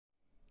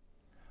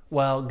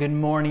Well, good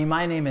morning.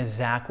 My name is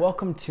Zack.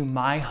 Welcome to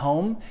my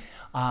home.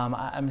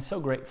 I'm so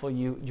grateful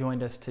you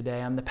joined us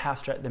today. I'm the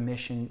pastor at the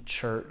Mission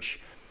Church.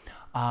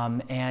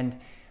 And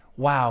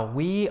wow,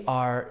 we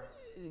are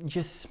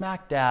just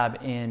smack dab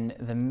in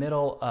the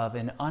middle of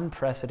an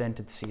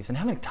unprecedented season.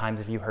 How many times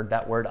have you heard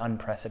that word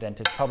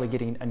unprecedented? It's probably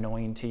getting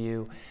annoying to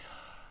you.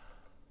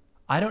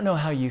 I don't know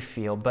how you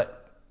feel,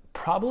 but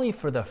probably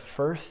for the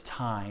first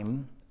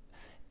time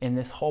in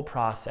this whole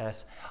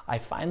process, I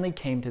finally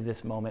came to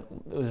this moment.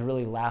 It was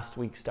really last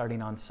week,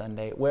 starting on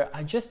Sunday, where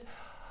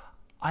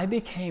I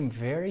became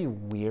very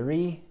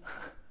weary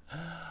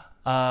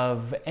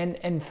of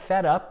and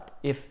fed up,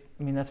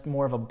 that's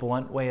more of a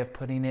blunt way of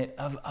putting it,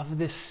 of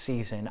this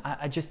season.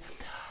 I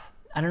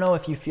don't know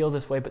if you feel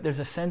this way, but there's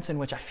a sense in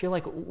which I feel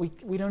like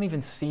we don't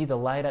even see the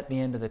light at the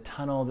end of the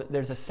tunnel.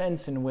 There's a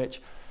sense in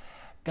which,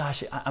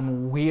 gosh,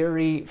 I'm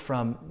weary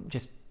from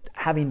just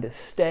having to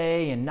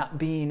stay and not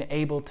being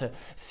able to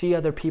see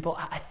other people.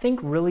 I think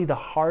really the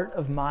heart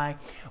of my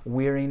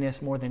weariness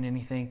more than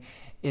anything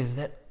is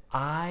that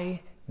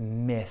I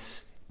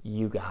miss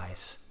you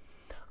guys.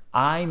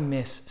 I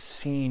miss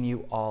seeing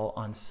you all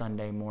on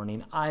Sunday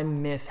morning. I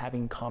miss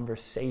having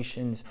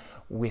conversations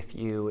with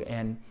you.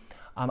 And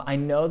I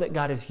know that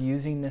God is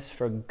using this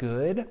for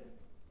good.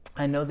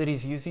 I know that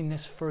He's using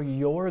this for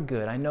your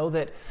good. I know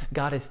that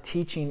God is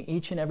teaching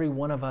each and every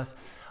one of us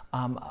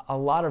a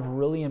lot of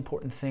really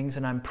important things,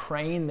 and I'm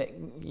praying that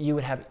you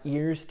would have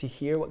ears to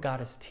hear what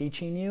God is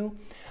teaching you.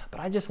 But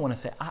I just want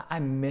to say, I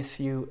miss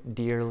you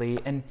dearly,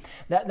 and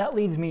that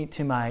leads me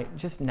to my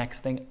just next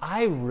thing.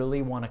 I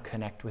really want to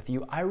connect with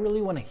you. I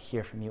really want to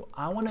hear from you.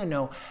 I want to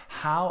know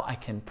how I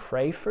can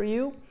pray for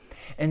you.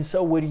 And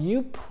so would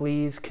you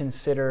please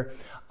consider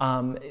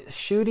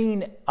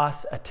shooting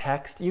us a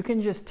text? You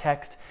can just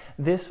text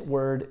this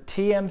word,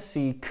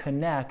 TMC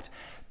Connect,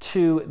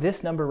 to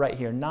this number right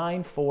here,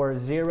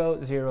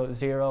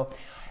 94000,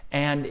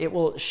 and it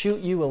will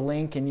shoot you a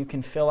link, and you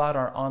can fill out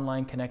our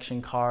online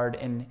connection card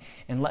and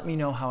let me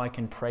know how I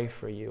can pray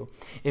for you.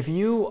 If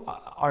you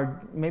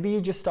maybe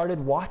you just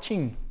started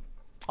watching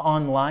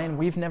online,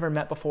 we've never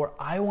met before,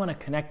 I want to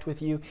connect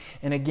with you,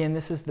 and again,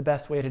 this is the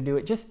best way to do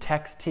it. Just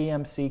text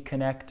TMC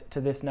Connect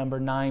to this number,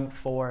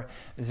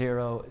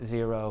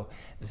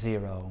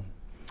 94000.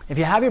 If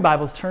you have your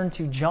Bibles, turn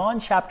to John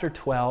chapter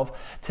 12.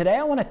 Today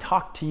I want to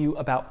talk to you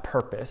about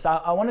purpose.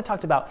 I want to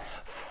talk about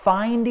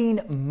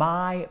finding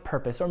my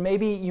purpose, or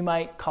maybe you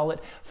might call it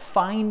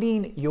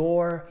finding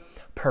your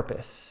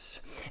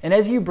purpose. And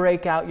as you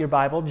break out your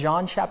Bible,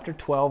 John chapter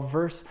 12,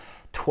 verse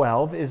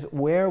 12 is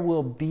where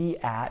we'll be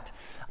at.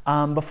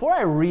 Before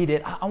I read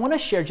it, I want to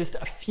share just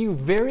a few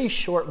very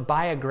short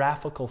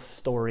biographical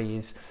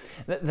stories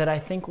that I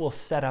think will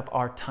set up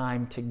our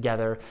time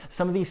together.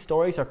 Some of these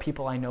stories are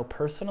people I know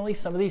personally.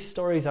 Some of these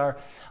stories are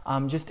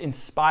just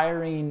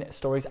inspiring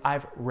stories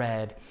I've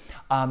read.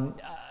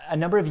 A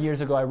number of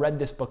years ago, I read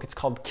this book. It's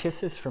called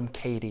Kisses from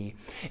Katie.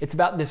 It's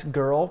about this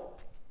girl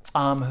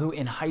who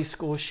in high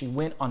school, she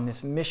went on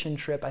this mission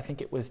trip, I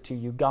think it was to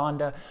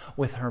Uganda,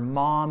 with her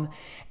mom,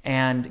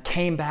 and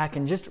came back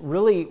and just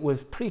really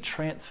was pretty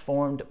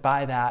transformed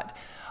by that.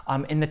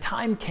 And the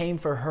time came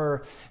for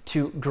her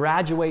to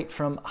graduate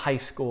from high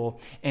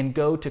school and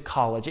go to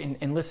college.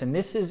 And listen,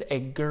 this is a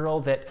girl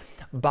that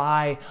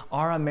by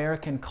our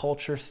American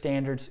culture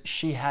standards,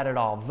 she had it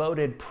all.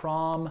 Voted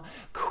prom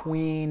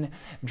queen,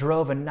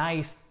 drove a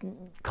nice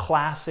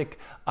classic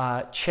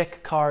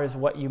chick car is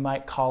what you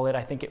might call it.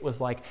 I think it was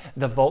like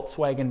the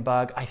Volkswagen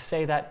Bug. I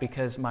say that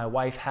because my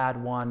wife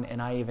had one and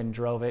I even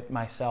drove it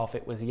myself.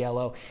 It was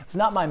yellow. It's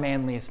not my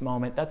manliest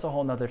moment. That's a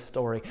whole nother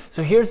story.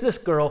 So here's this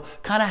girl,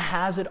 kind of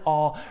has it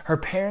all. Her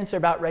parents are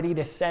about ready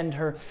to send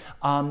her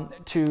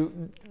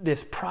to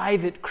this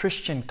private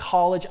Christian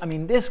college. I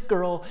mean, this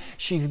girl,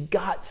 she's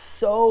got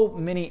so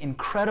many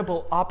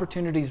incredible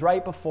opportunities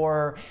right before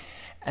her.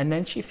 And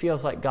then she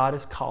feels like God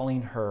is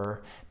calling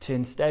her to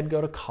instead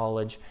go to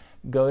college,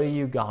 go to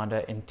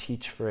Uganda and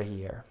teach for a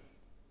year.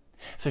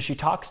 So she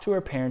talks to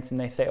her parents and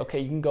they say, okay,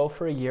 you can go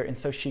for a year. And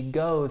so she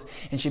goes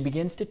and she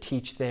begins to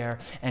teach there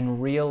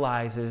and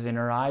realizes, and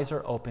her eyes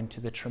are open to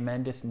the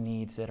tremendous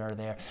needs that are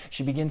there.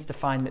 She begins to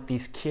find that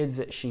these kids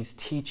that she's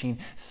teaching,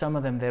 some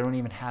of them, they don't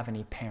even have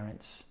any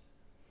parents.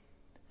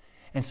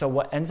 And so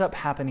what ends up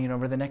happening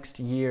over the next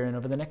year and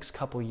over the next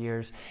couple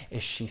years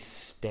is she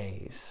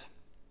stays.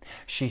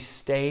 She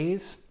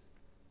stays.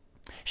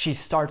 She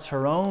starts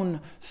her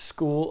own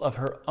school of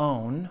her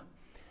own.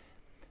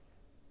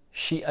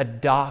 She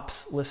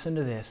adopts, listen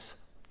to this,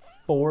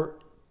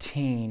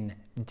 14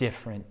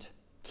 different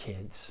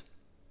kids.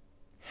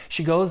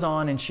 She goes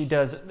on and she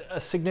does a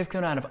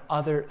significant amount of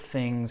other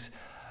things,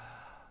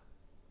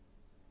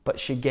 but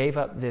she gave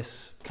up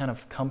this kind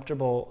of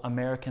comfortable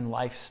American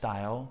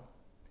lifestyle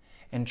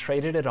and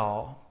traded it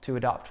all to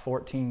adopt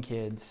 14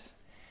 kids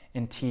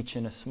and teach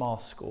in a small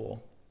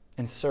school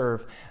and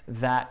serve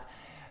that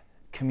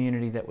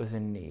community that was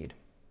in need.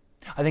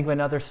 I think of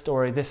another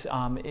story, this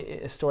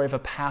a story of a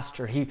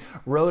pastor. He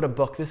wrote a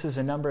book, this is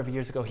a number of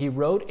years ago. He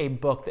wrote a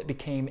book that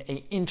became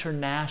an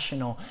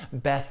international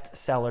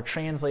bestseller,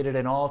 translated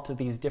in all to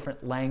these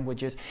different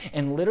languages,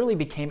 and literally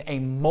became a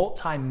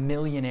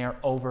multi-millionaire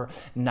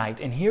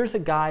overnight. And here's a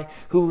guy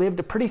who lived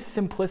a pretty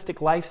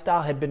simplistic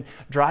lifestyle, had been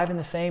driving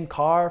the same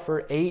car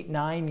for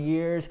 8-9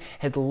 years,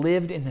 had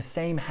lived in the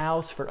same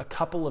house for a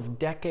couple of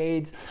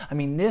decades. I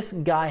mean, this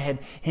guy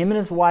him and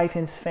his wife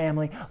and his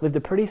family lived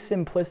a pretty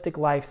simplistic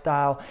lifestyle.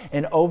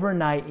 And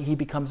overnight, he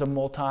becomes a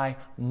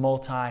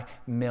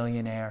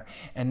multi-millionaire.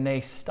 And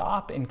they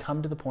stop and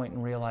come to the point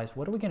and realize,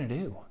 what are we going to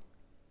do?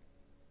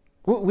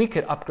 We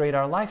could upgrade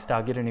our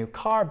lifestyle, get a new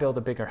car, build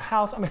a bigger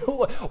house. I mean,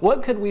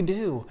 what could we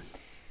do?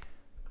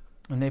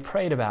 And they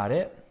prayed about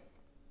it.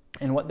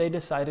 And what they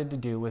decided to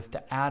do was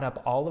to add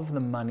up all of the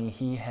money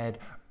he had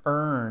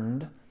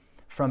earned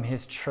from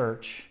his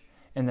church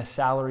and the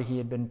salary he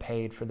had been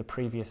paid for the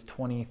previous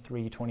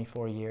 23,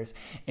 24 years,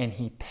 and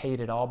he paid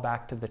it all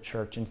back to the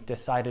church and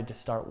decided to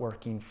start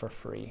working for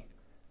free.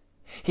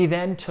 He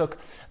then took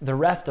the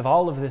rest of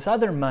all of this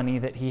other money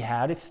that he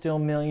had, it's still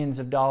millions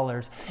of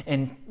dollars,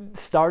 and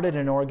started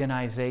an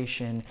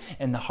organization,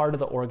 and the heart of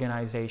the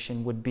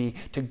organization would be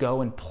to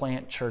go and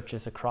plant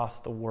churches across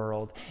the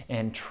world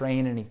and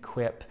train and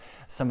equip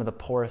some of the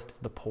poorest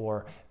of the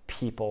poor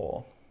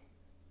people.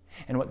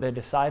 And what they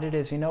decided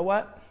is, you know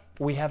what?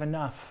 We have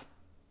enough.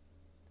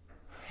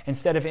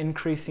 Instead of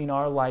increasing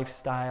our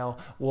lifestyle,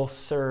 we'll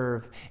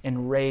serve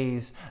and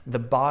raise the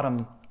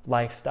bottom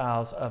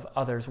lifestyles of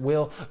others.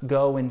 We'll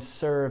go and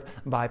serve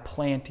by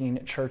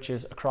planting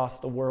churches across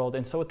the world.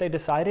 And so what they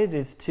decided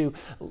is to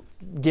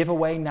give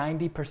away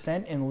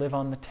 90% and live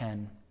on the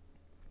 10.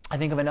 I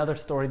think of another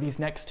story. These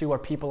next two are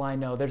people I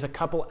know. There's a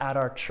couple at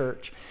our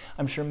church.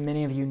 I'm sure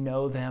many of you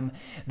know them.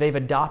 They've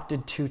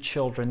adopted 2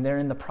 children. They're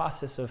in the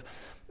process of,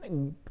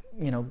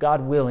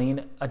 God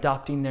willing,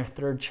 adopting their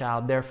 3rd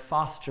child. They're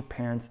foster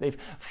parents. They've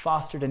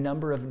fostered a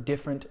number of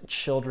different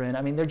children.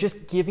 I mean, they're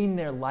just giving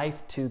their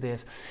life to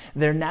this.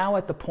 They're now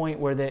at the point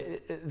where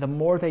the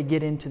more they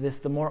get into this,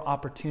 the more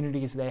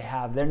opportunities they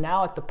have. They're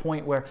now at the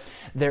point where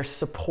they're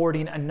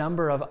supporting a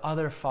number of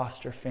other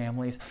foster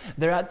families.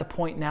 They're at the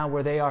point now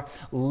where they are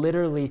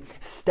literally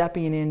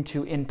stepping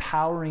into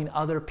empowering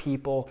other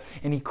people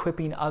and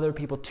equipping other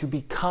people to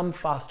become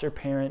foster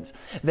parents.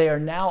 They are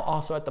now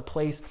also at the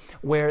place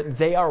where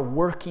they are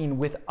working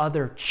with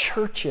other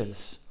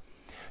churches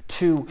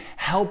to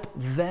help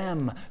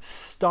them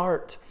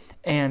start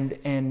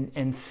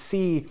and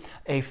see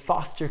a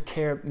foster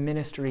care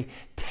ministry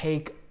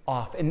take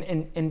off.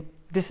 And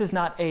this is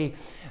not a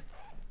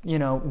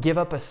give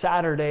up a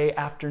Saturday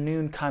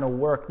afternoon kind of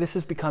work. This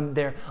has become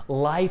their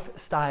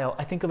lifestyle.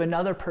 I think of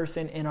another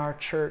person in our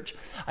church.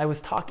 I was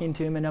talking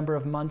to him a number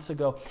of months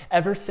ago.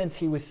 Ever since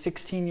he was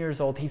 16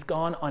 years old, he's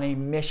gone on a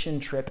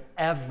mission trip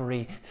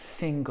every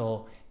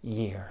single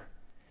year,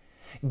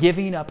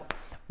 giving up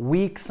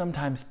weeks,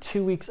 sometimes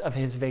 2 weeks of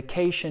his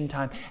vacation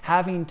time,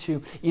 having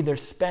to either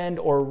spend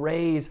or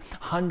raise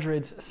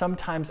hundreds,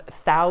 sometimes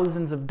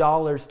thousands of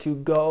dollars to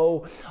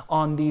go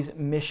on these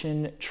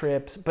mission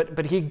trips.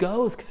 But he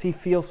goes because he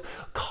feels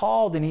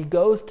called, and he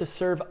goes to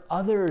serve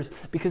others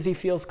because he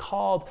feels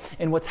called.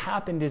 And what's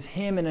happened is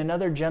him and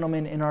another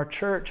gentleman in our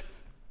church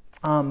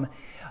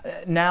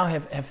now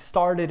have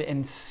started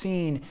and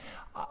seen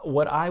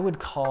what I would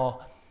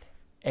call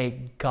a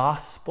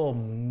gospel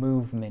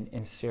movement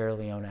in Sierra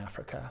Leone,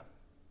 Africa,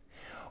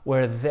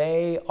 where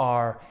they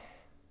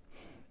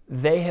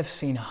have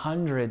seen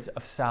hundreds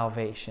of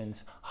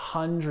salvations,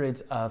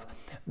 hundreds of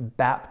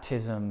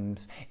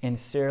baptisms in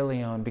Sierra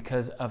Leone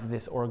because of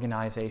this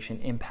organization,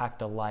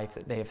 Impact a Life,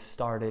 that they have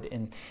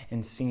started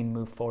and seen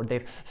move forward.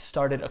 They've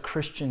started a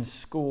Christian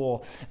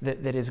school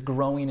that is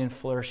growing and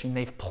flourishing.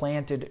 They've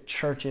planted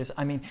churches.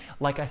 I mean,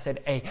 like I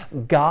said, a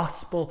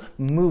gospel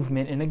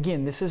movement. And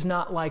again, this is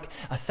not like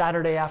a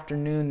Saturday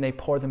afternoon they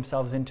pour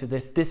themselves into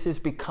this. This has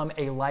become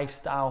a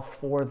lifestyle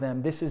for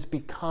them. This has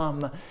become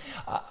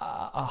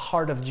a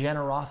heart of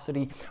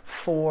generosity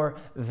for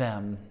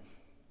them.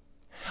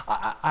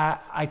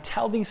 I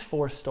tell these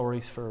 4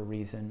 stories for a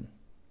reason.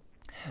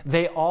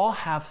 They all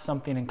have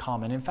something in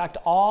common. In fact,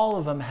 all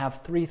of them have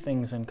 3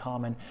 things in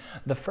common.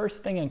 The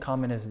first thing in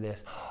common is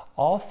this.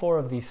 All 4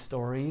 of these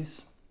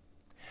stories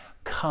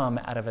come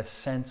out of a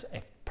sense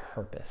of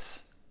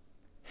purpose.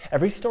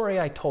 Every story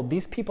I told,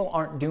 these people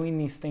aren't doing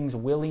these things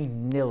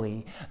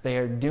willy-nilly. They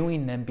are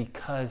doing them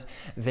because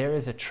there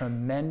is a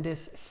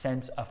tremendous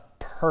sense of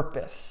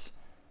purpose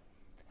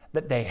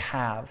that they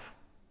have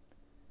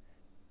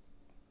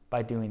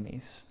by doing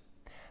these.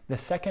 The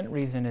second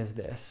reason is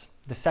this.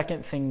 The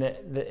second thing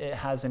that it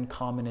has in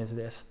common is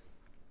this.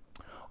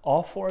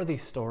 All 4 of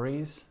these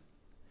stories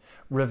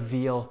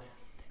reveal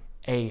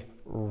a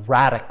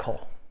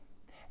radical,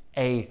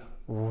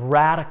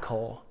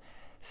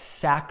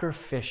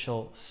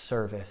 sacrificial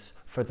service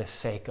for the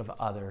sake of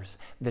others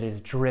that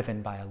is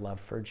driven by a love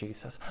for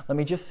Jesus. Let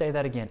me just say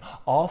that again.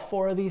 All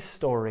 4 of these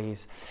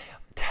stories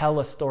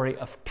tell a story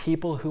of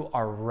people who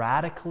are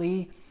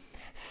radically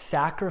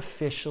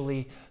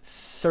sacrificially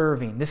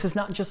serving. This is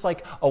not just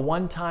like a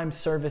one-time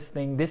service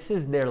thing. This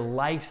is their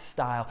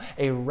lifestyle,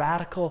 a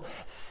radical,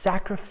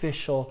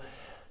 sacrificial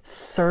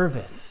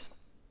service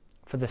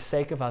for the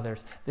sake of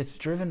others that's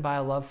driven by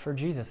a love for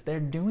Jesus. They're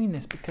doing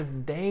this because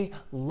they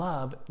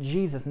love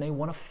Jesus and they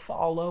want to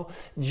follow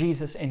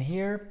Jesus. And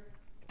here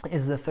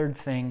is the third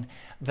thing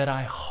that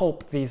I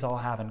hope these all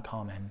have in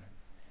common.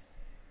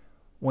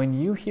 When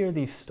you hear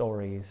these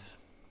stories,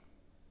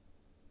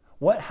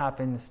 what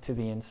happens to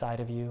the inside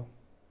of you?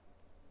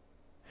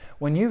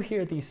 When you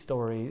hear these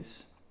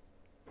stories,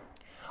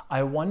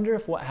 I wonder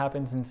if what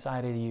happens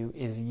inside of you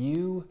is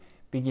you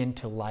begin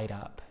to light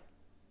up.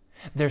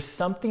 There's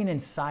something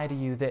inside of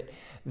you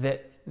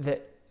that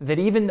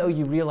even though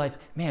you realize,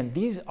 man,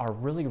 these are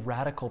really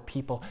radical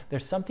people,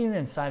 there's something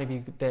inside of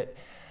you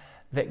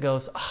that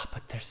goes,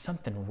 but there's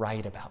something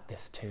right about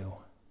this too.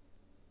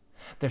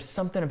 There's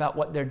something about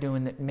what they're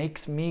doing that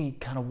makes me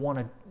kind of want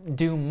to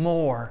do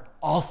more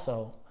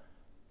also,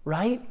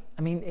 right?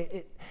 I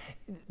mean,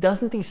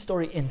 doesn't these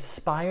stories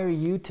inspire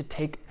you to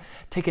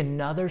take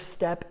another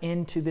step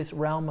into this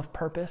realm of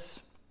purpose?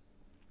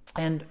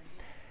 And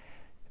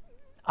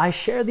I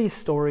share these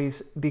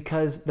stories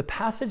because the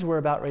passage we're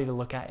about ready to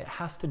look at, it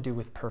has to do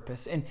with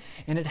purpose. And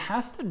it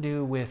has to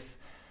do with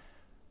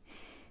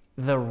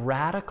the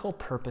radical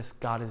purpose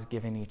God has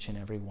given each and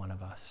every one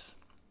of us.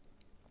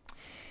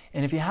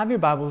 And if you have your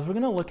Bibles, we're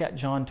going to look at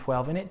John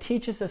 12, and it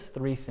teaches us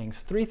three things.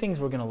 Three things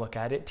we're going to look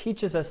at. It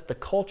teaches us the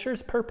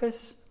culture's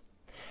purpose,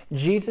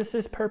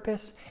 Jesus's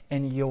purpose,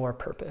 and your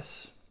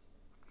purpose.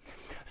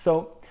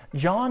 So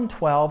John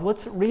 12,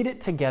 let's read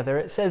it together.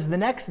 It says, the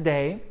next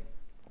day,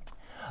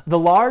 the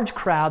large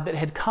crowd that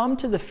had come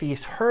to the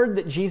feast heard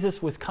that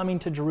Jesus was coming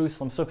to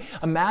Jerusalem. So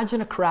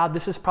imagine a crowd.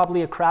 This is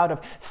probably a crowd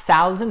of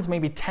thousands,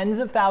 maybe tens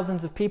of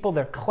thousands of people.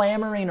 They're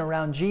clamoring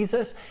around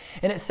Jesus.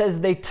 And it says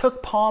they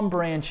took palm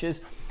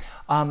branches,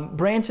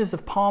 branches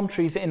of palm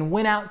trees, and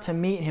went out to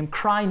meet him,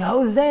 crying,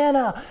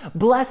 Hosanna!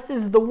 Blessed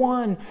is the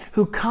one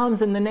who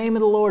comes in the name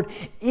of the Lord.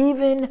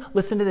 Even,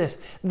 listen to this,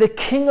 the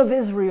King of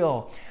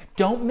Israel.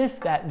 Don't miss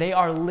that. They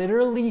are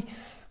literally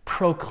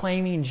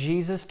proclaiming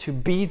Jesus to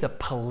be the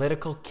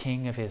political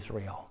king of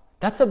Israel.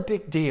 That's a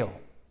big deal.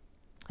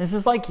 This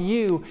is like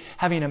you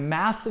having a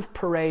massive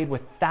parade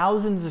with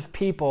thousands of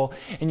people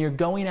and you're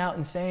going out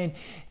and saying,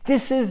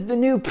 this is the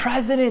new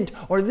president,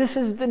 or this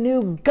is the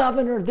new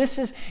governor. This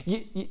is...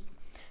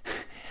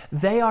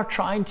 They are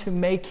trying to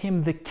make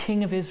him the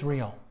king of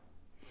Israel.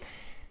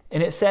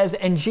 And it says,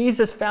 and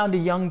Jesus found a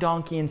young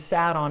donkey and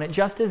sat on it,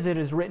 just as it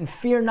is written,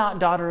 fear not,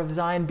 daughter of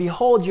Zion.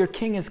 Behold, your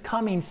king is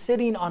coming,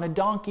 sitting on a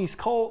donkey's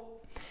colt.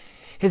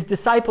 His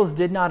disciples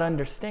did not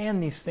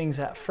understand these things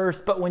at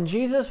first, but when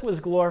Jesus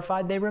was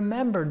glorified, they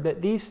remembered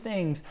that these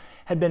things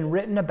had been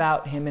written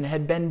about him and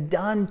had been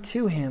done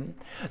to him.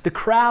 The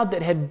crowd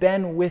that had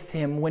been with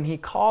him when he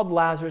called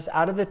Lazarus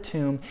out of the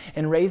tomb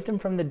and raised him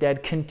from the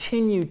dead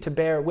continued to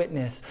bear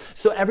witness.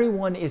 So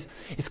everyone is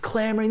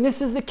clamoring,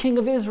 this is the King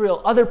of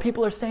Israel. Other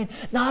people are saying,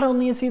 not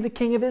only is he the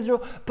King of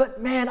Israel,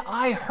 but man,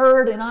 I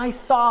heard and I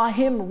saw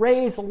him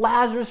raise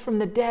Lazarus from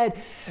the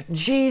dead.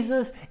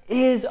 Jesus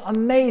is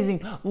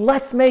amazing.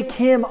 Let's make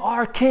him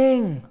our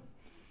king.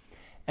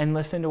 And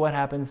listen to what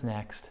happens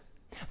next.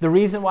 The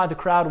reason why the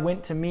crowd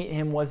went to meet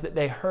him was that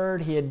they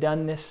heard he had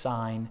done this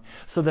sign.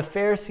 So the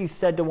Pharisees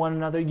said to one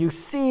another, you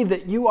see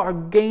that you are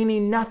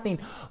gaining nothing.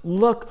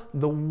 Look,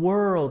 the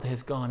world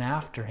has gone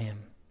after him.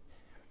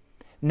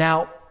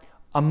 Now,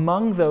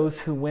 among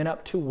those who went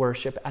up to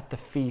worship at the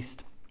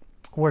feast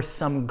were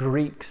some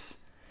Greeks.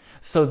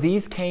 So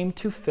these came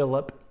to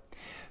Philip,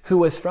 who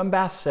was from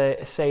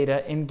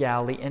Bethsaida in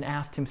Galilee, and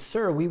asked him,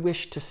 Sir, we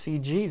wish to see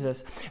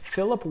Jesus.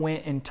 Philip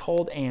went and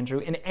told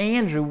Andrew, and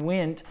Andrew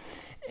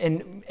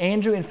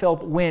and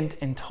Philip went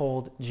and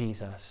told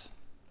Jesus.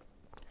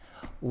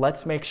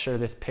 Let's make sure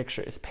this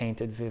picture is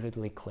painted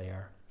vividly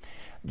clear.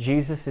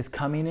 Jesus is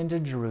coming into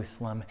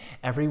Jerusalem.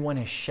 Everyone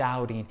is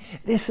shouting,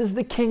 this is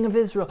the King of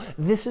Israel.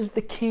 This is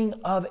the King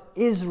of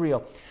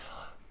Israel.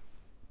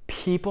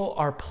 People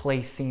are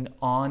placing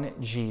on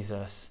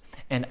Jesus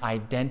an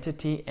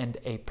identity and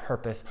a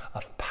purpose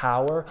of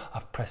power,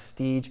 of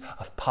prestige,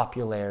 of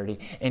popularity.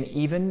 And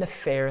even the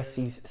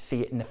Pharisees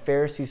see it, and the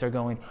Pharisees are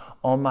going,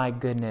 oh my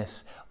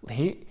goodness,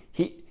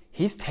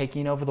 he's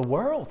taking over the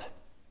world.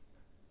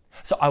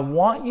 So I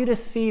want you to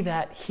see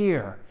that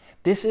here.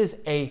 This is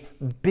a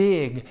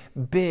big,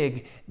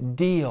 big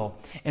deal.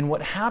 And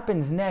what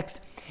happens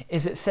next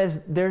is it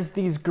says there's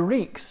these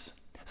Greeks.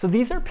 So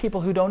these are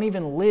people who don't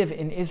even live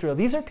in Israel.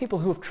 These are people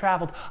who have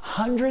traveled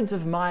hundreds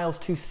of miles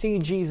to see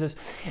Jesus.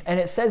 And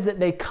it says that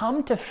they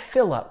come to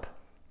Philip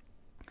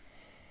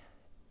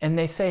and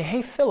they say,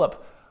 hey,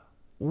 Philip,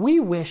 we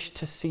wish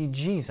to see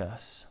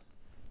Jesus.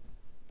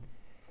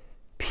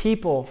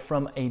 People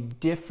from a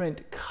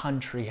different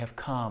country have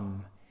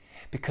come.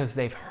 because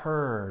they've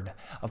heard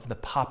of the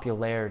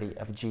popularity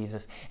of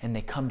Jesus, and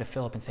they come to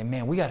Philip and say,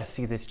 man, we got to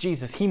see this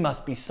Jesus. He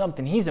must be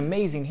something. He's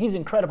amazing. He's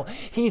incredible.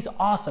 He's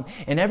awesome.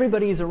 And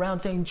everybody is around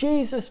saying,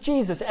 Jesus,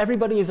 Jesus.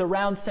 Everybody is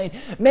around saying,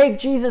 make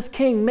Jesus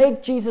king,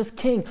 make Jesus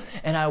king.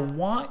 And I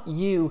want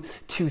you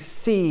to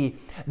see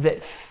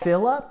that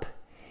Philip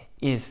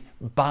is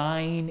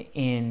buying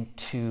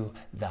into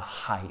the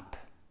hype.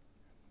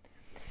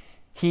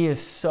 He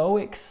is so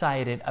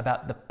excited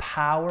about the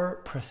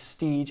power,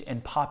 prestige,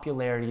 and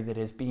popularity that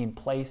is being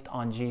placed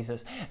on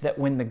Jesus that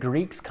when the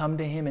Greeks come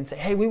to him and say,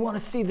 hey, we want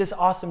to see this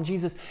awesome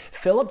Jesus,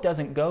 Philip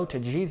doesn't go to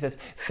Jesus.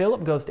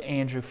 Philip goes to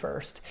Andrew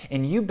first.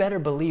 And you better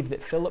believe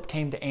that Philip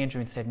came to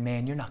Andrew and said,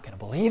 man, you're not going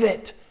to believe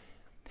it.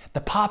 The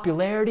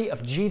popularity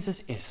of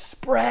Jesus is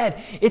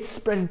spread. It's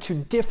spread to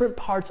different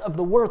parts of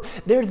the world.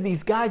 There's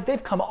these guys,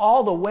 they've come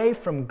all the way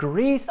from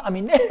Greece. I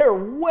mean, they're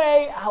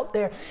way out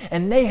there,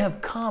 and they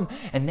have come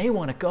and they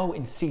want to go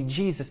and see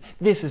Jesus.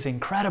 This is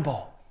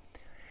incredible.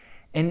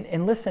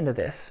 And listen to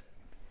this.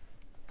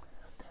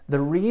 The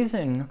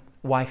reason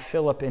why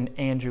Philip and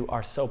Andrew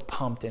are so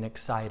pumped and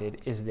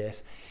excited is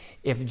this.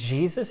 If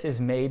Jesus is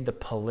made the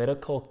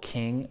political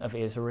king of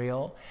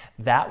Israel,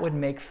 that would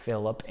make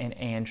Philip and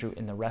Andrew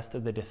and the rest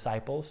of the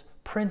disciples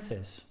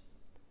princes.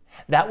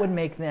 That would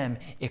make them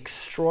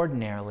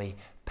extraordinarily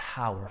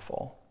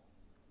powerful.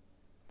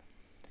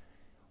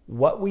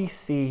 What we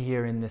see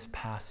here in this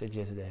passage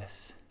is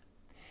this.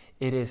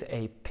 It is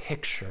a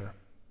picture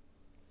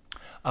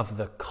of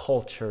the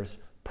culture's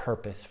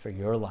purpose for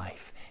your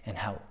life and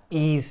how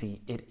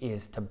easy it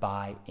is to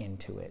buy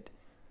into it.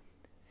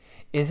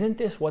 Isn't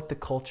this what the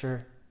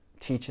culture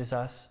teaches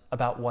us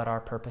about what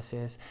our purpose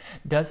is?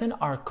 Doesn't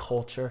our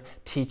culture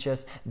teach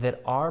us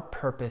that our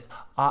purpose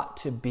ought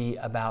to be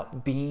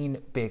about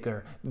being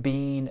bigger,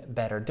 being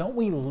better? Don't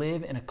we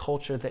live in a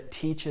culture that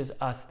teaches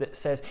us, that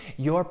says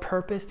your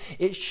purpose,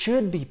 it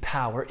should be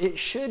power, it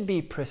should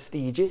be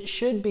prestige, it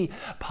should be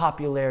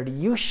popularity.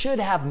 You should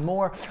have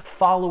more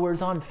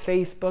followers on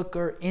Facebook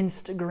or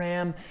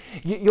Instagram.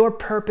 Your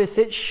purpose,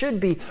 it should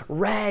be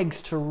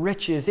rags to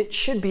riches. It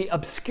should be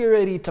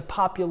obscurity to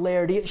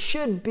popularity. It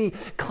should be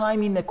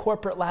climbing the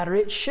corporate ladder.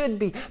 It should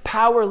be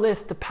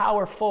powerless to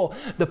powerful.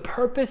 The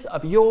purpose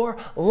of your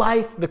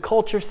life, the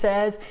culture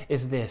says,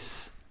 is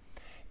this: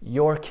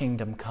 your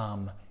kingdom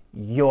come,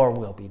 your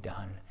will be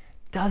done.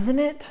 Doesn't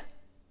it?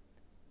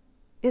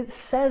 It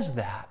says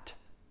that.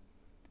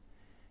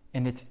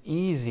 And it's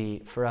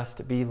easy for us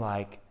to be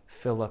like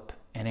Philip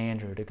and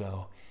Andrew, to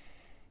go,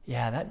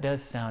 yeah, that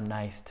does sound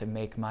nice, to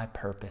make my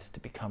purpose to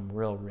become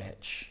real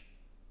rich.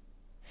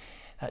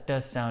 That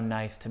does sound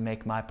nice, to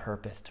make my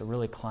purpose to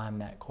really climb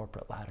that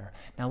corporate ladder.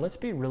 Now let's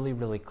be really,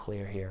 really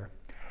clear here.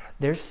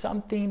 There's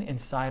something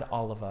inside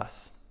all of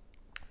us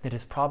that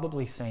is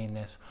probably saying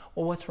this: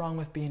 well, what's wrong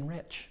with being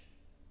rich?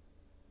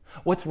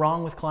 What's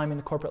wrong with climbing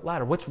the corporate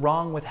ladder? What's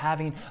wrong with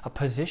having a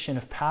position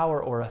of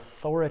power or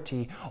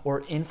authority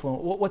or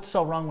influence? What's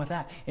so wrong with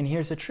that? And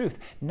here's the truth: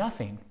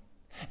 nothing.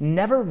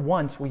 Never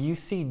once will you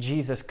see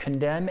Jesus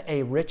condemn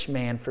a rich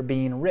man for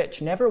being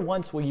rich. Never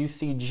once will you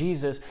see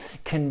Jesus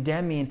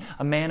condemning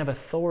a man of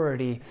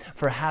authority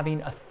for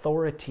having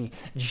authority.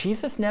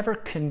 Jesus never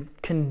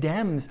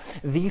condemns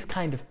these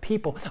kind of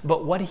people,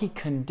 but what he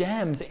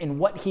condemns and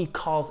what he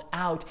calls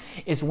out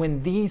is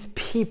when these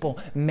people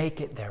make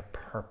it their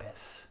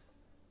purpose.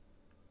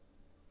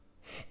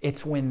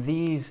 It's when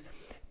these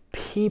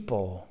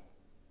people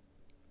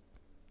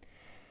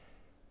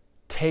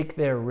take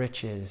their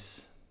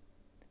riches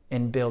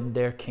and build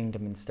their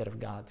kingdom instead of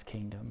God's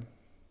kingdom.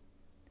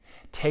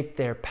 Take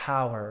their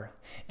power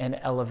and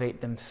elevate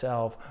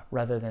themselves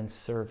rather than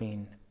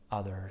serving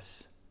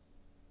others.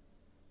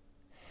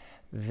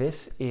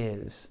 This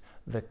is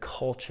the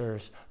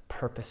culture's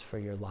purpose for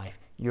your life.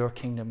 Your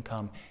kingdom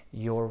come,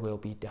 your will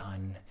be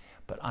done.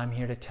 But I'm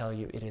here to tell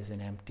you it is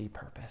an empty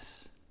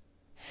purpose.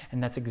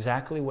 And that's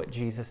exactly what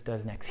Jesus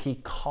does next. He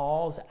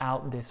calls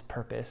out this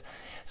purpose.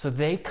 So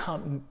they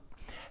come,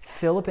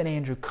 Philip and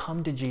Andrew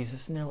come to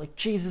Jesus and they're like,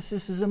 Jesus,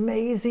 this is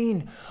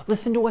amazing.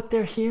 Listen to what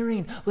they're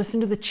hearing. Listen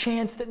to the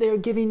chance that they're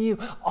giving you.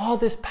 All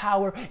this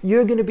power.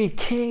 You're going to be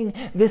king.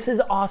 This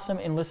is awesome.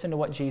 And listen to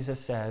what Jesus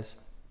says.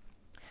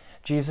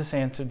 Jesus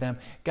answered them,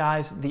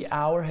 guys, the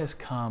hour has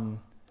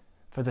come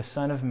for the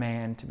Son of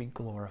Man to be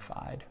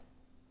glorified.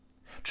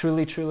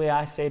 Truly, truly,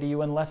 I say to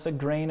you, unless a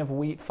grain of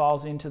wheat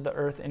falls into the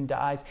earth and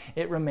dies,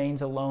 it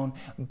remains alone.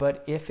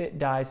 But if it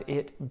dies,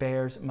 it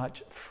bears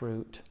much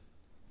fruit.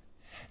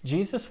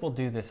 Jesus will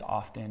do this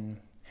often,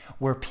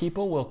 where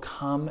people will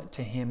come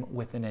to him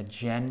with an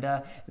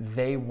agenda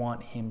they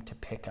want him to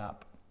pick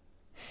up.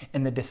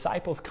 And the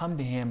disciples come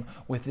to him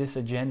with this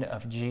agenda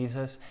of,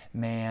 Jesus,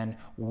 man,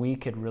 we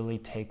could really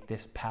take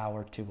this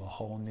power to a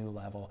whole new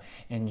level.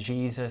 And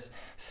Jesus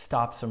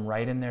stops them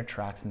right in their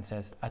tracks and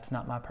says, that's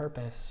not my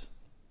purpose.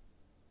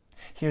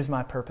 Here's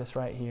my purpose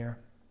right here.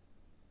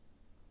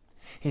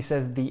 He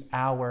says the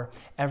hour.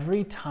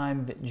 Every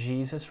time that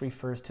Jesus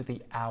refers to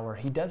the hour,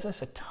 he does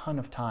this a ton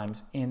of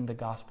times in the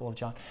Gospel of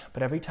John,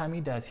 but every time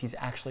he does, he's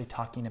actually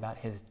talking about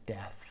his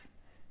death.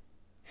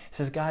 He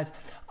says, guys,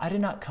 I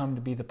did not come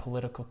to be the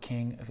political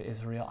king of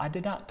Israel. I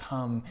did not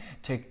come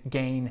to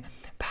gain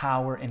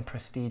power and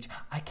prestige.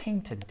 I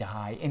came to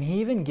die. And he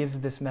even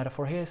gives this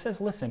metaphor. He says,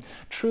 listen,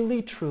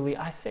 truly, truly,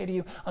 I say to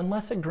you,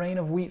 unless a grain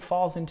of wheat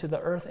falls into the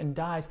earth and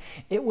dies,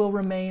 it will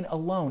remain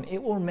alone.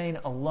 It will remain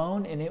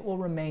alone and it will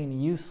remain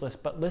useless.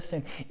 But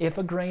listen, if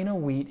a grain of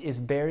wheat is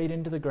buried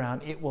into the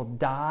ground, it will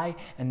die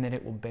and then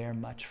it will bear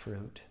much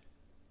fruit.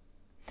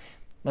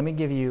 Let me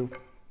give you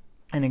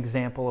an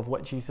example of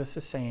what Jesus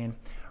is saying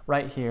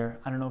right here.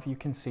 I don't know if you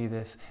can see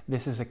this.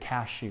 This is a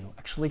cashew.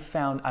 Actually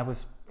I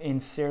was in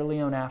Sierra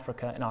Leone,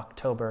 Africa in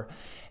October,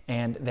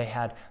 and they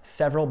had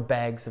several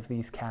bags of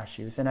these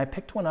cashews. And I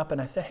picked one up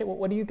and I said, hey,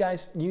 what do you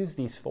guys use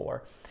these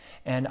for?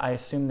 And I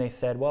assume they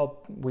said,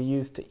 well, we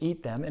use to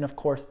eat them. And of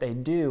course they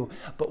do.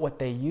 But what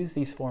they use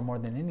these for more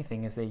than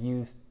anything is they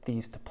use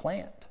these to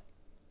plant.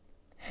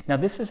 Now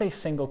this is a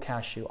single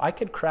cashew. I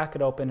could crack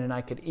it open and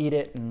I could eat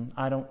it, and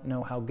I don't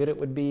know how good it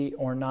would be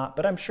or not,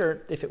 but I'm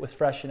sure if it was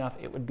fresh enough,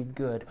 it would be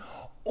good.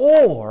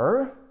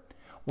 Or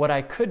what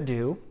I could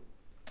do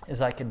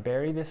is I could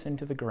bury this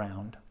into the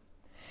ground.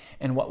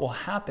 And what will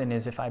happen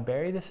is if I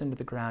bury this into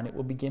the ground, it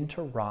will begin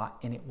to rot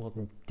and it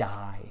will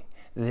die.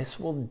 This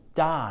will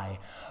die,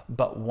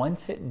 but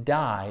once it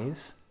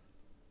dies,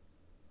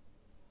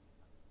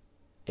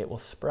 it will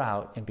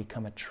sprout and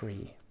become a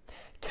tree.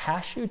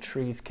 Cashew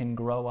trees can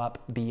grow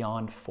up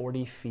beyond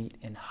 40 feet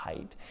in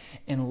height.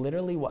 And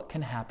literally what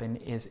can happen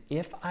is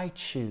if I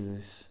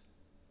choose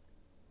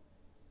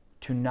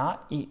to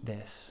not eat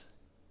this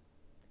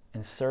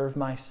and serve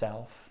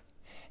myself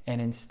and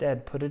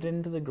instead put it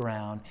into the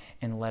ground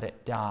and let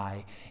it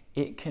die,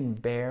 it can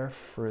bear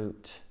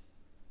fruit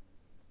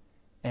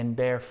and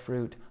bear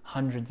fruit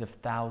hundreds of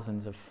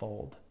thousands of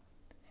fold.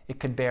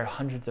 It could bear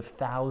hundreds of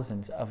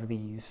thousands of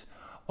these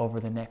over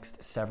the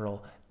next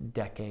several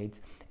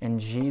decades. And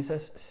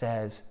Jesus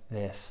says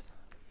this,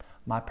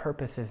 my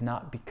purpose is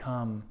not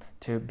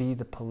to be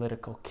the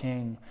political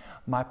king.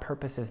 My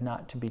purpose is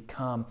not to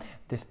become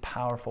this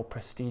powerful,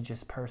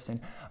 prestigious person.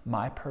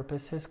 My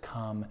purpose has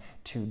come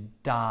to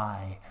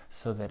die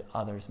so that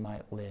others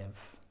might live.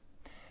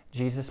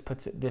 Jesus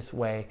puts it this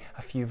way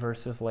a few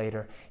verses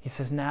later. He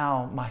says,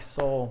 now my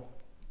soul,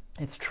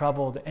 it's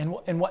troubled.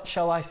 And what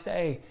shall I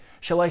say?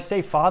 Shall I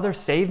say, Father,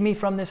 save me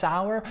from this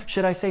hour?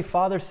 Should I say,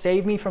 Father,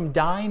 save me from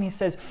dying? He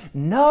says,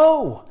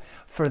 no,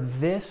 for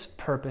this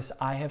purpose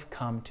I have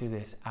come to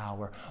this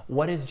hour.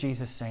 What is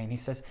Jesus saying? He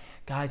says,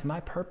 guys,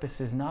 my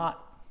purpose is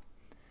not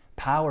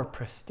power,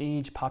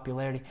 prestige,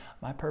 popularity.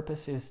 My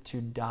purpose is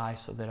to die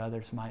so that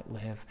others might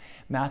live.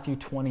 Matthew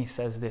 20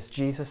 says this,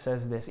 Jesus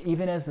says this,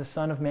 even as the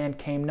Son of Man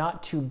came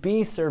not to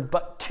be served,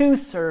 but to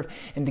serve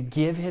and to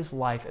give his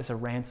life as a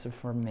ransom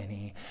for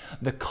many.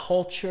 The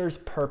culture's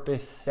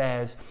purpose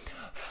says,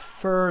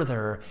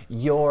 further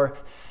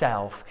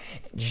yourself.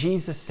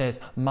 Jesus says,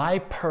 my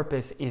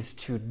purpose is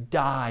to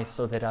die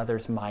so that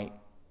others might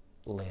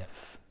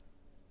live.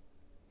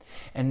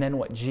 And then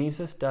what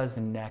Jesus does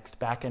next,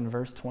 back in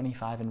verse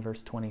 25 and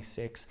verse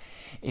 26,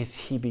 is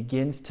he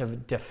begins to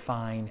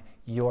define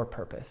your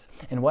purpose.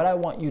 And what I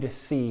want you to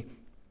see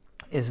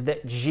is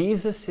that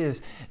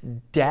Jesus'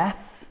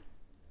 death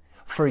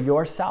for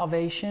your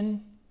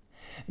salvation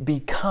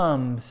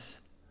becomes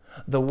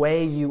the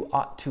way you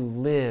ought to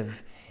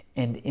live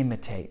and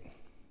imitate.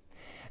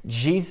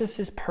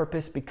 Jesus'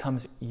 purpose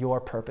becomes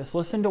your purpose.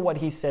 Listen to what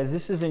he says.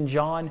 This is in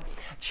John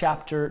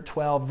chapter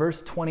 12,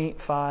 verse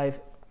 25.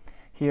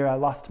 Here, I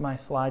lost my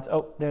slides.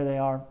 Oh, there they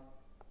are.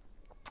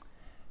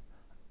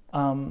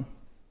 You're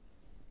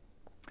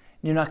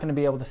not going to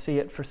be able to see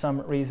it for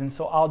some reason,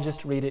 so I'll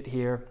just read it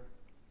here.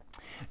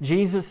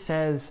 Jesus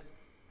says,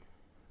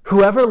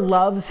 whoever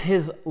loves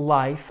his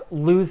life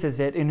loses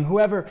it, and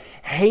whoever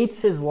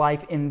hates his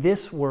life in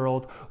this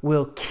world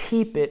will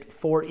keep it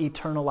for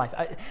eternal life.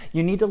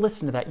 You need to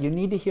listen to that. You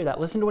need to hear that.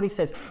 Listen to what he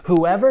says.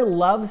 Whoever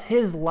loves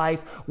his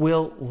life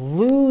will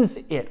lose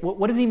it.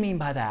 What does he mean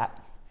by that?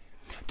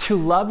 To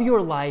love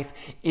your life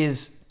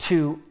is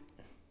to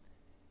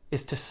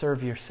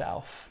serve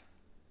yourself.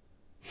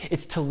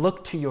 It's to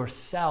look to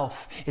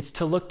yourself. It's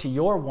to look to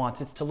your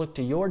wants. It's to look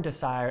to your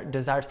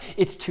desires.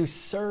 It's to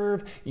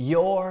serve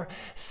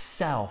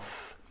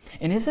yourself.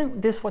 And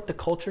isn't this what the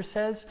culture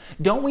says?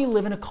 Don't we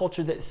live in a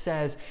culture that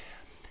says,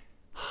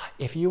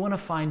 if you want to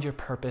find your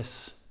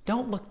purpose,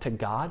 don't look to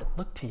God,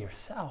 look to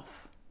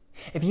yourself.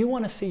 If you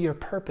want to see your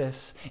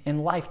purpose in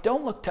life,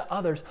 don't look to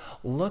others,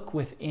 look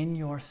within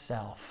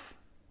yourself.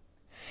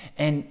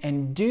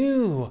 And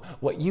do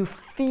what you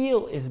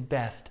feel is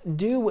best.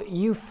 Do what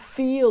you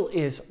feel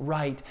is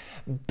right.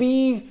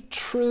 Be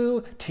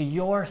true to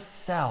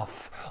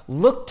yourself.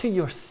 Look to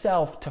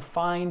yourself to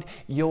find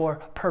your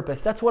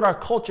purpose. That's what our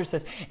culture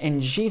says.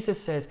 And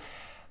Jesus says,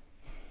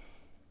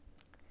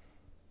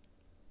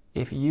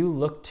 if you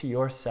look to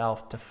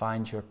yourself to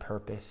find your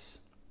purpose,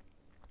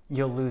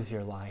 you'll lose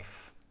your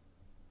life.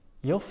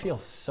 You'll feel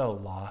so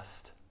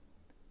lost.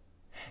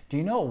 Do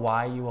you know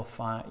why you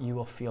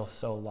will feel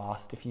so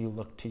lost if you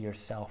look to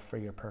yourself for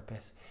your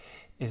purpose?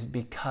 Is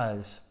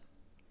because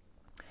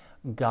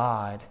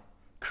God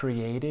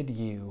created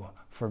you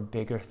for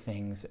bigger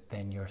things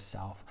than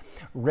yourself.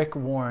 Rick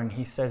Warren,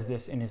 he says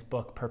this in his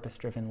book, Purpose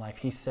Driven Life.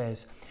 He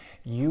says,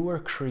 you were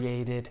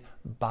created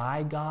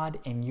by God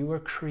and you were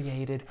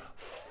created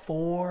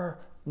for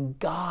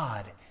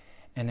God.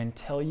 And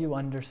until you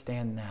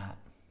understand that,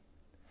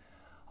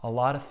 a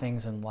lot of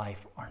things in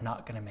life are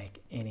not going to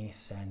make any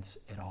sense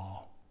at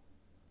all.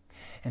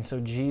 And so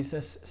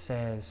Jesus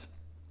says,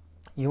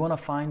 you want to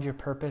find your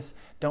purpose?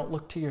 Don't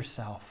look to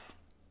yourself.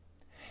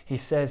 He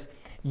says,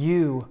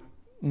 you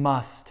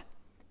must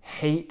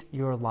hate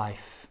your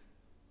life.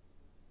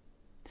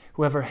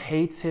 Whoever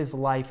hates his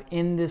life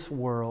in this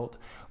world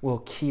will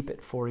keep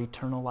it for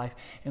eternal life.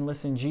 And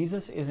listen,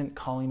 Jesus isn't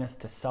calling us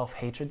to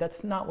self-hatred.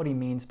 That's not what he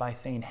means by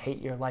saying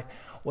hate your life.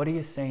 What he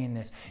is saying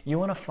is, you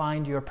want to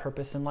find your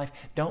purpose in life?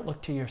 Don't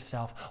look to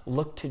yourself.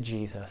 Look to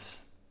Jesus.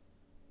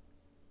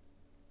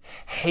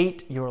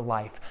 Hate your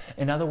life.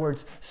 In other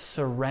words,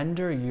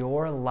 surrender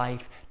your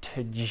life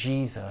to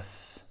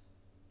Jesus.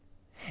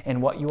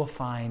 And what you will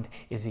find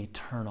is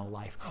eternal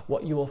life.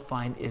 What you will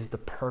find is the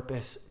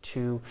purpose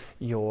to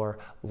your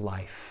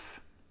life.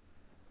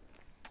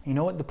 You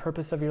know what the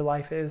purpose of your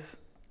life is?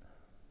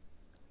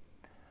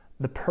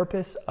 The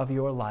purpose of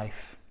your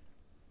life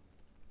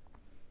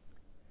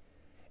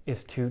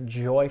is to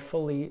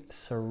joyfully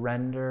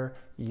surrender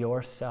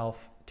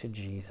yourself to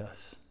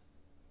Jesus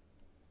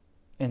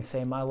and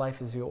say, my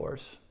life is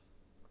yours.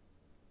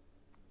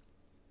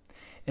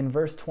 In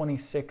verse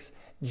 26,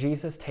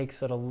 Jesus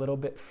takes it a little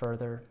bit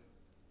further.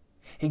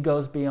 He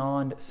goes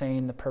beyond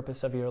saying the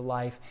purpose of your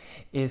life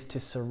is to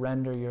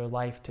surrender your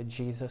life to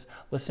Jesus.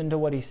 Listen to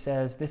what he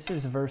says. This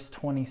is verse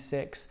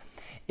 26.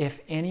 If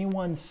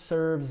anyone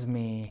serves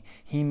me,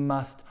 he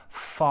must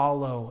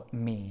follow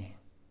me.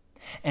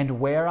 And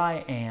where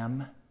I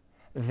am,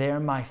 there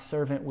my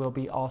servant will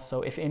be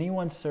also. If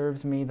anyone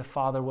serves me, the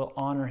Father will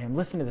honor him.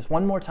 Listen to this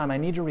one more time. I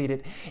need to read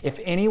it. If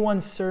anyone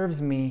serves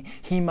me,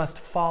 he must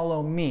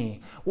follow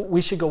me.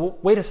 We should go,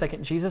 wait a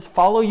second, Jesus,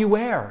 follow you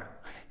where?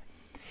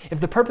 If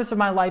the purpose of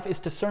my life is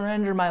to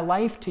surrender my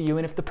life to you,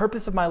 and if the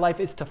purpose of my life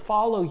is to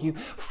follow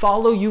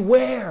you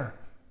where?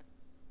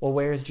 Well,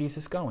 where is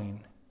Jesus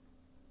going?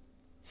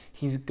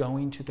 He's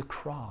going to the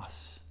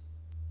cross.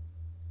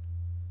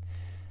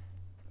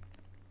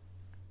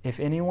 If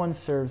anyone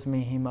serves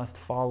me, he must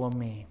follow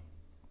me.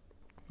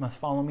 Must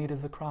follow me to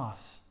the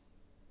cross.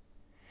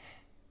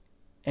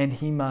 And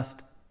he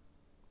must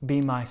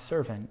be my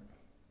servant.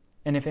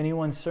 And if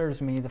anyone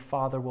serves me, the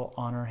Father will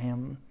honor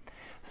him.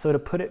 So to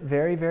put it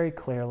very, very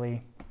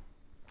clearly,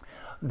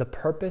 the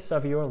purpose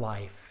of your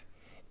life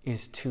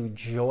is to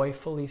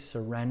joyfully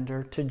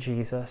surrender to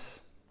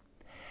Jesus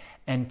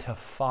and to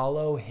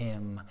follow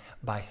him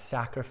by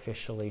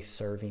sacrificially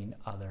serving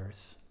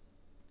others.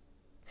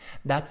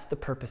 That's the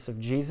purpose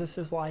of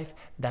Jesus' life.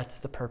 That's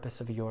the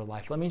purpose of your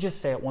life. Let me just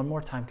say it one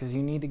more time because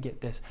you need to get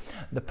this.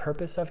 The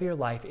purpose of your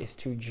life is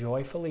to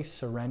joyfully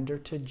surrender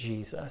to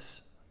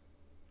Jesus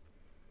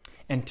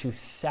and to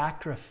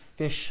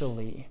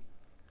sacrificially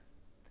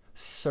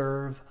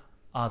serve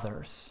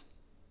others.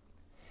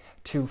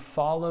 To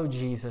follow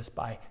Jesus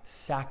by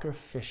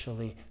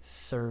sacrificially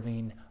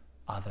serving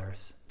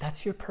others.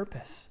 That's your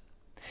purpose.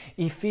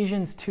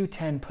 Ephesians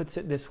 2:10 puts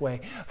it this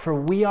way, for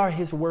we are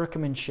his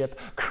workmanship,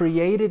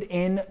 created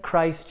in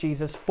Christ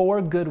Jesus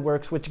for good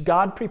works, which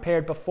God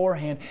prepared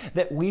beforehand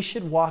that we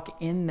should walk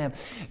in them.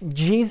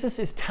 Jesus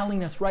is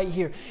telling us right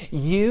here,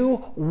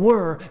 you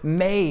were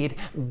made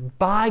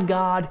by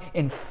God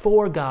and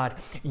for God.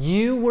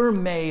 You were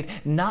made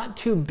not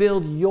to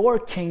build your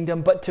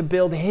kingdom, but to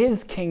build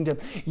his kingdom.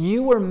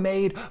 You were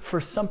made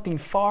for something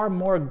far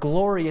more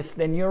glorious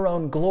than your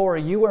own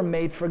glory. You were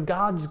made for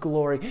God's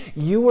glory.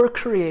 You were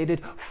created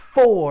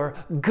for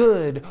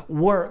good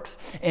works.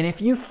 And if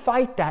you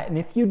fight that and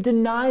if you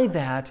deny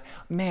that,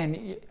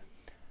 man,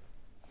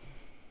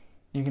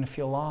 you're going to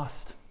feel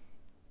lost.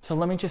 So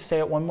let me just say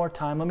it one more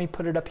time. Let me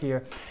put it up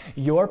here.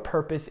 Your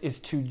purpose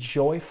is to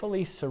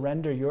joyfully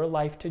surrender your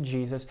life to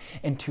Jesus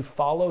and to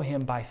follow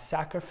him by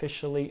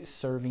sacrificially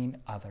serving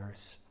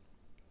others.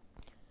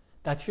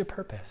 That's your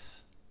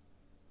purpose.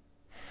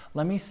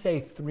 Let me say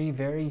 3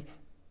 very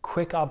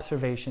quick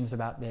observations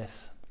about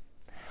this.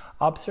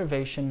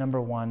 Observation number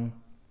 1,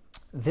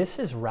 this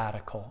is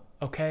radical,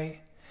 okay?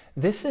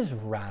 This is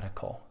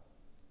radical.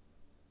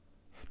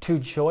 To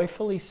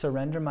joyfully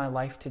surrender my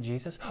life to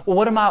Jesus? Well,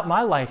 what about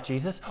my life,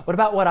 Jesus? What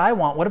about what I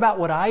want? What about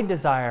what I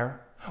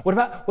desire? What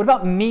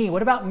about me?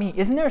 What about me?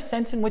 Isn't there a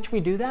sense in which we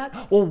do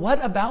that? Well,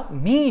 what about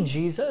me,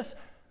 Jesus?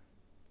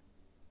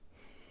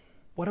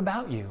 What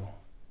about you?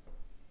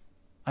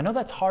 I know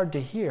that's hard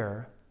to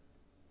hear.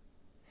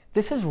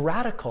 This is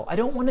radical. I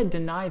don't want to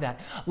deny that.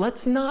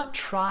 Let's not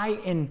try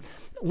and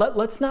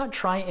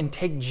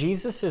take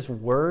Jesus's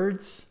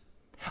words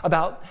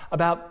about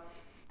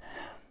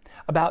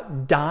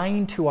about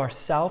dying to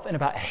ourselves and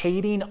about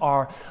hating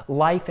our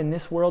life in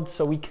this world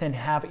so we can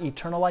have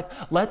eternal life,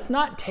 let's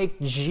not take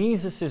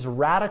Jesus's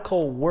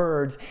radical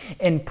words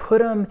and put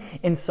them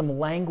in some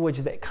language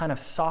that kind of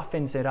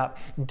softens it up.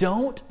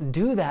 Don't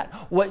do that.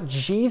 What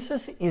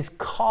Jesus is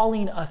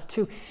calling us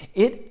to,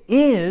 it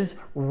is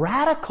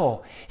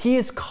radical. He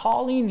is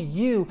calling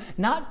you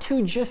not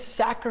to just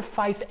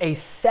sacrifice a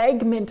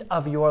segment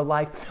of your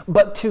life,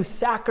 but to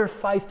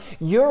sacrifice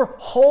your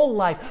whole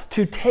life,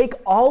 to take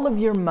all of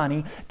your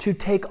money, to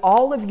take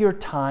all of your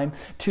time,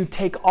 to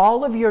take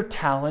all of your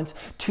talents,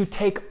 to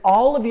take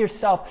all of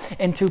yourself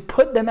and to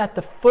put them at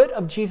the foot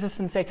of Jesus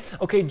and say,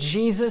 okay,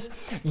 Jesus,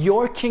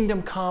 your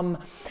kingdom come,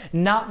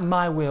 not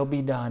my will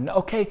be done.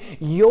 Okay,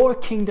 your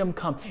kingdom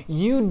come.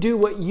 You do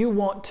what you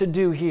want to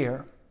do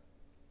here.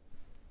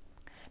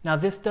 Now,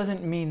 this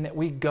doesn't mean that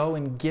we go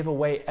and give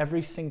away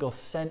every single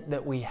cent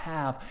that we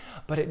have,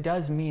 but it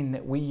does mean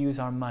that we use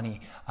our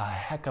money a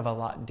heck of a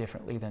lot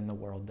differently than the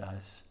world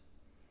does.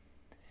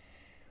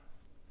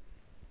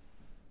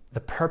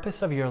 The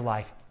purpose of your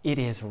life, it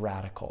is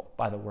radical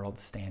by the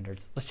world's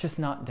standards. Let's just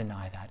not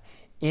deny that.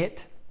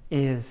 It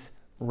is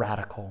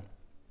radical.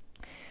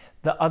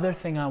 The other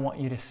thing I want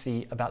you to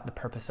see about the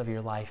purpose of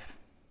your life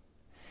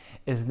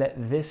is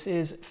that this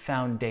is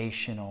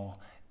foundational,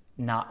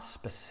 not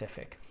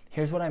specific.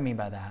 Here's what I mean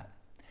by that.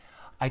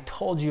 I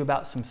told you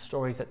about some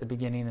stories at the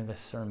beginning of this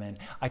sermon.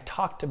 I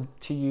talked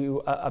to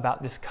you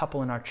about this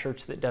couple in our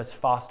church that does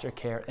foster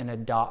care and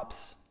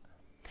adopts.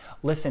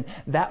 Listen,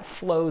 that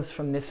flows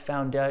from this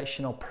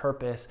foundational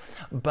purpose,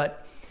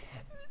 but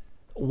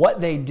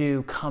what they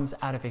do comes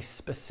out of a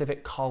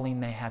specific calling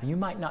they have. You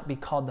might not be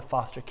called to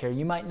foster care.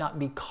 You might not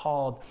be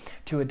called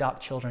to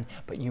adopt children,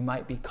 but you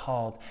might be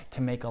called to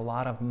make a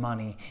lot of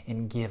money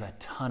and give a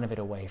ton of it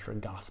away for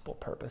gospel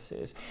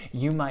purposes.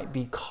 You might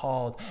be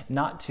called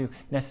not to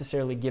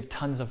necessarily give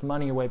tons of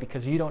money away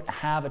because you don't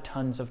have a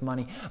tons of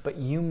money, but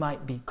you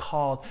might be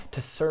called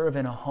to serve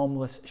in a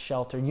homeless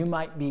shelter. You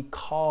might be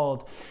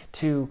called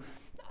to,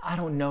 I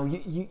don't know,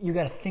 you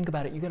got to think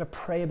about it. You got to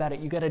pray about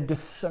it. You got to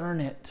discern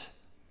it.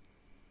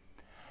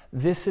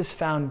 This is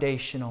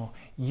foundational.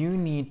 You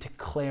need to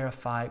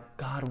clarify,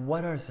 God,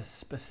 what is the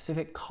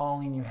specific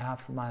calling you have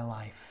for my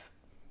life?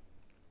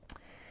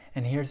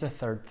 And here's the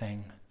third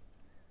thing.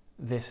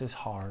 This is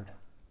hard.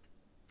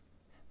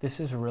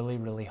 This is really,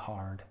 really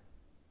hard.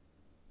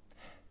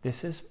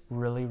 This is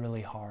really,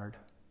 really hard.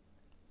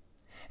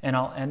 And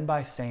I'll end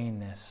by saying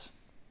this.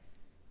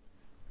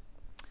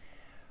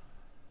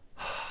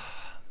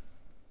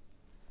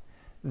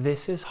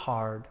 This is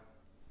hard.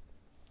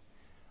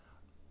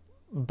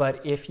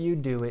 But if you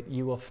do it,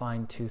 you will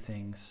find two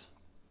things.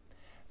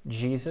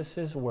 Jesus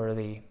is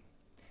worthy,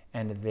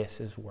 and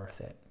this is worth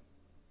it.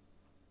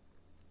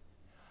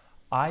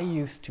 I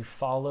used to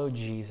follow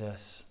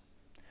Jesus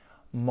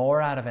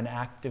more out of an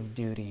act of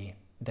duty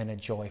than a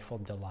joyful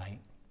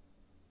delight.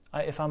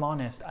 If I'm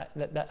honest,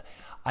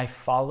 I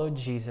followed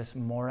Jesus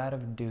more out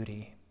of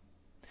duty.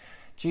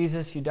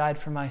 Jesus, you died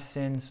for my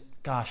sins.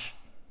 Gosh,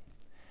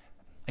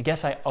 I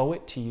guess I owe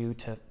it to you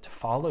to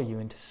follow you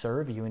and to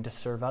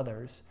serve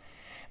others.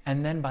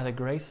 And then by the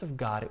grace of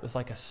God, it was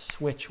like a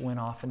switch went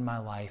off in my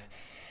life,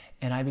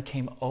 and I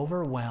became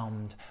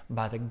overwhelmed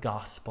by the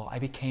gospel. I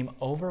became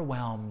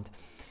overwhelmed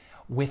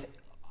with,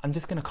 I'm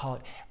just going to call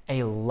it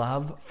a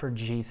love for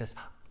Jesus.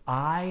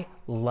 I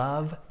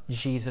love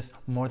Jesus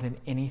more than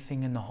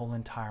anything in the whole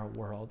entire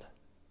world.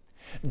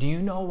 Do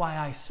you know why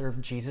I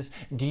serve Jesus?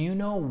 Do you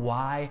know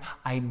why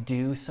I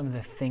do some of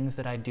the things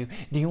that I do?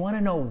 Do you want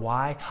to know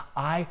why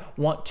I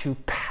want to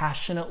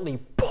passionately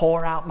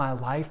pour out my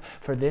life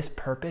for this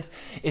purpose?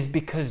 Is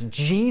because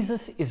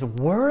Jesus is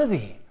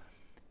worthy.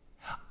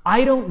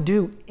 I don't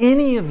do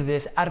any of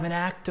this out of an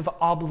act of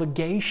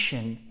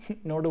obligation,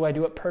 nor do I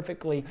do it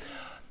perfectly.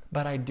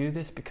 But I do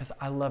this because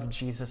I love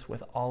Jesus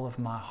with all of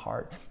my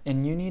heart.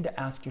 And you need to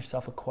ask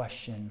yourself a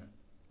question.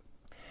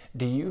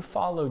 Do you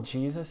follow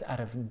Jesus out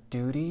of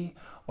duty,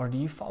 or do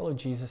you follow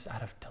Jesus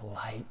out of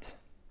delight?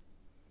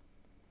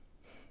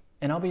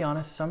 And I'll be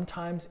honest,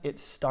 sometimes it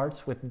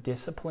starts with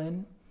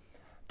discipline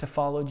to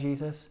follow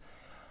Jesus,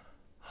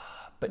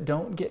 but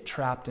don't get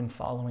trapped in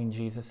following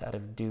Jesus out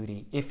of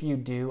duty. If you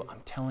do,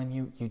 I'm telling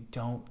you, you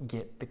don't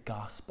get the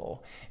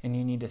gospel, and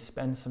you need to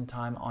spend some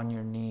time on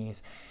your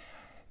knees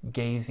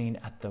gazing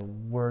at the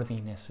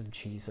worthiness of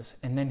Jesus.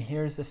 And then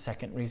here's the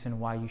second reason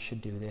why you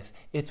should do this.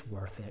 It's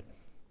worth it.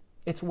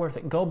 It's worth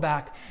it. Go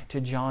back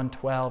to John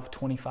 12,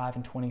 25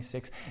 and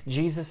 26.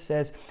 Jesus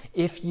says,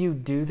 if you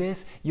do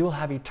this, you will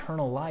have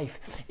eternal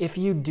life. If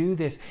you do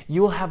this,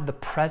 you will have the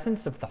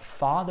presence of the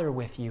Father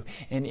with you.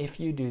 And if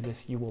you do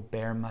this, you will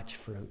bear much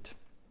fruit.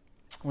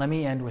 Let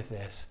me end with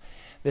this.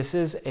 This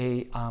is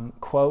a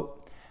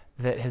quote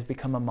that has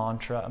become a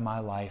mantra in my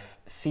life.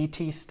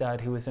 C.T.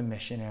 Studd, who was a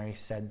missionary,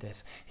 said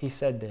this. He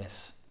said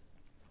this,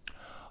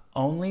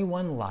 only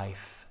one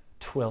life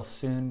 'twill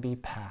soon be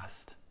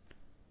past.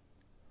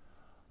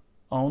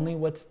 Only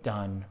what's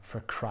done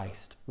for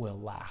Christ will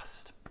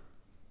last.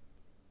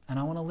 And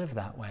I want to live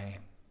that way.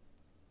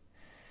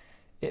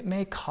 It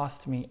may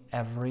cost me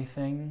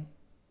everything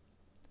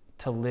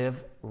to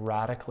live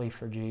radically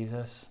for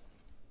Jesus,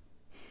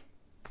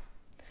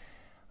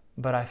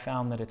 but I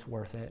found that it's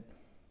worth it.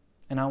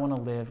 And I want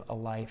to live a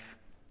life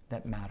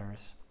that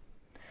matters.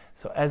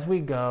 So as we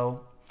go,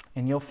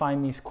 and you'll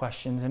find these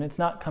questions, and it's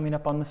not coming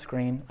up on the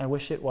screen. I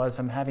wish it was.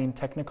 I'm having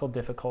technical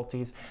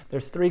difficulties.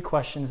 There's 3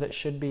 questions that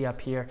should be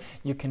up here.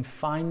 You can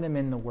find them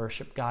in the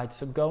worship guide,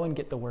 so go and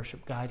get the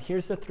worship guide.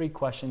 Here's the 3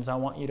 questions I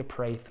want you to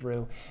pray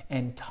through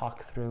and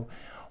talk through.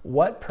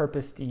 What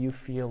purpose do you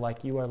feel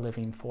like you are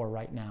living for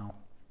right now?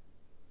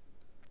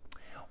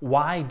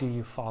 Why do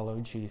you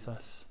follow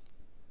Jesus?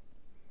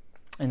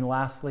 And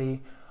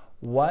lastly,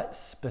 what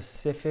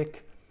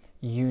specific,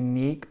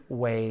 unique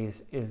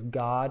ways is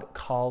God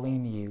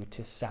calling you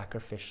to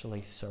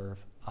sacrificially serve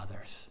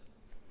others?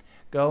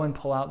 Go and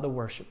pull out the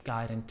worship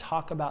guide and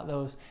talk about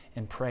those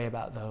and pray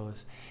about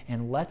those.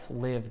 And let's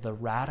live the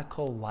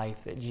radical life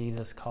that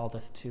Jesus called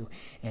us to.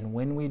 And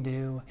when we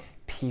do,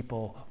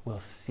 people will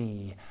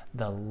see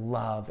the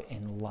love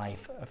and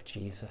life of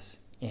Jesus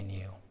in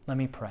you. Let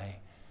me pray.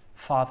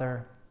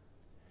 Father,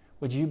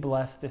 would you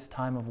bless this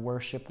time of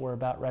worship we're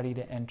about ready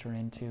to enter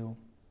into?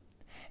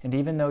 And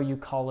even though you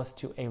call us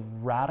to a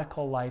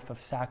radical life of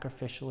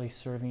sacrificially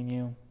serving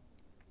you,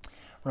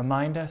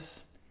 remind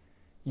us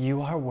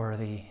you are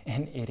worthy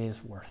and it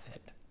is worth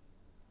it.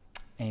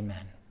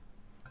 Amen.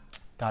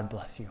 God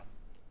bless you.